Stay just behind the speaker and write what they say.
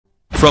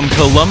from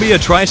Columbia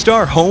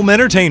Tristar Home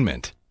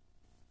Entertainment.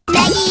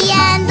 Maggie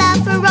and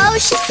the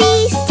ferocious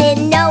beast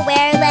in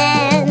Nowhere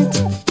Land.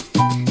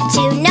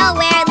 To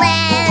Nowhere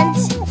Land.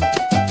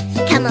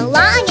 Come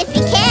along if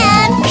you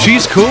can.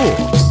 She's cool.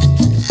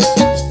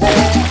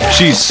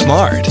 She's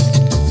smart.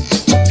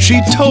 She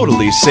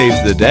totally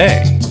saves the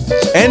day.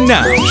 And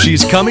now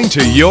she's coming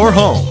to your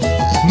home.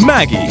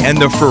 Maggie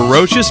and the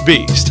Ferocious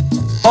Beast.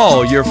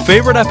 All your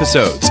favorite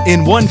episodes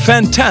in one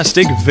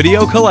fantastic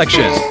video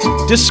collection.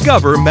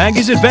 Discover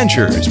Maggie's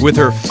adventures with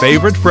her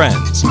favorite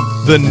friends,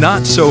 the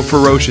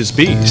not-so-ferocious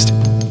Beast,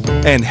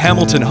 and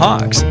Hamilton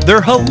Hawks,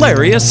 their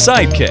hilarious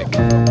sidekick.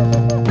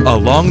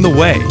 Along the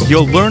way,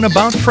 you'll learn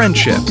about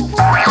friendship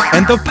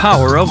and the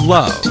power of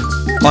love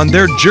on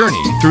their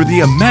journey through the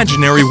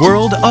imaginary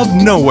world of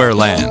Nowhere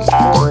Land.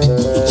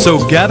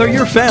 So gather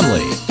your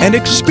family and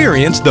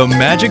experience the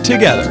magic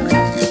together.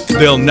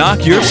 They'll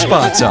knock your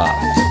spots off.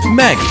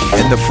 Maggie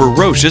and the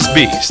Ferocious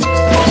Beast.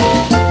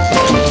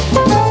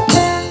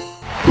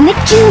 Nick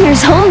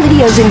Jr.'s home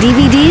videos and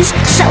DVDs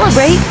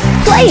celebrate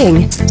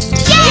playing.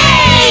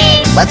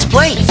 Yay! Let's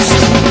play.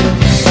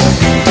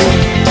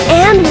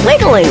 And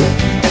wiggling.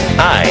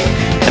 I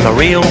am a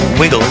real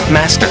wiggle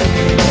master.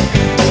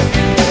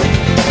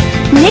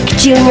 Nick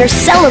Jr.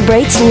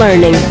 celebrates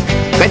learning.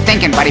 Good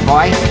thinking, buddy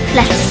boy.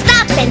 Let's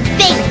stop and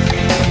think.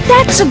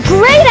 That's a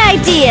great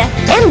idea.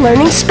 And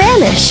learning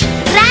Spanish.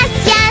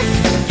 Gracias.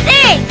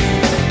 Thanks.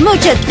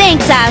 Mucho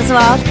thanks,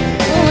 Oswald.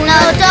 1,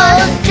 2,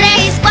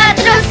 3, 4,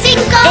 5.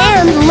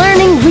 And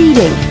learning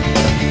reading.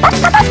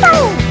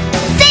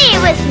 Say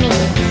it with me.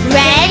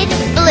 Red,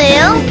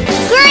 blue,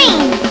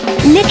 green.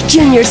 Nick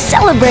Jr.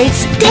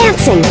 celebrates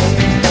dancing.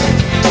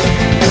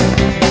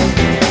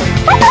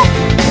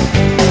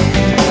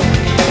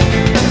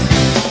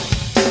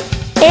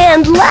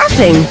 And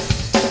laughing.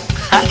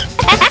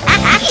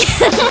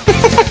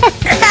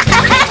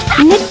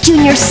 Nick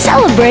Jr.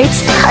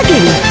 celebrates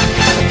hugging.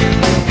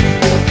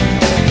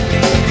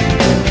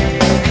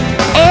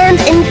 And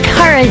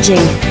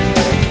encouraging.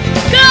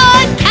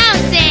 Good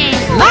counting.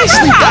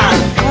 Nicely done.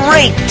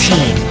 Great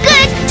team.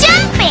 Good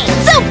jumping.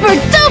 Super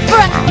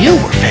duper. You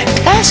were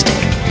fantastic.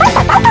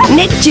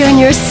 Nick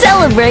Jr.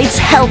 celebrates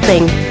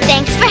helping.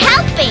 Thanks for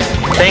helping.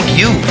 Thank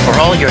you for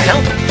all your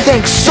help.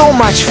 Thanks so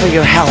much for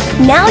your help.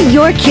 Now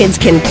your kids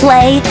can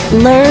play,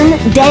 learn,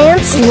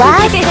 dance,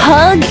 laugh,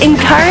 hug,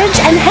 encourage,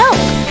 and help.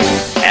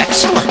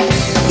 Excellent.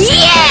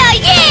 Yeah,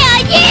 yeah,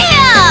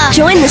 yeah.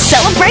 Join the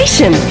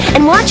celebration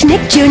and watch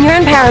Nick Jr.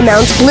 and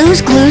Paramount's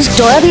Blues Clues,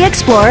 Dora the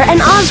Explorer,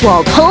 and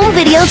Oswald home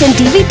videos and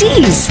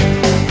DVDs.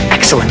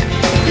 Excellent.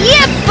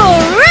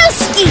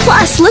 Yipperooski.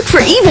 Plus, look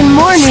for even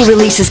more new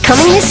releases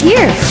coming this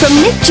year from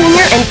Nick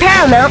Jr. and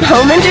Paramount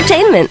Home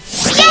Entertainment.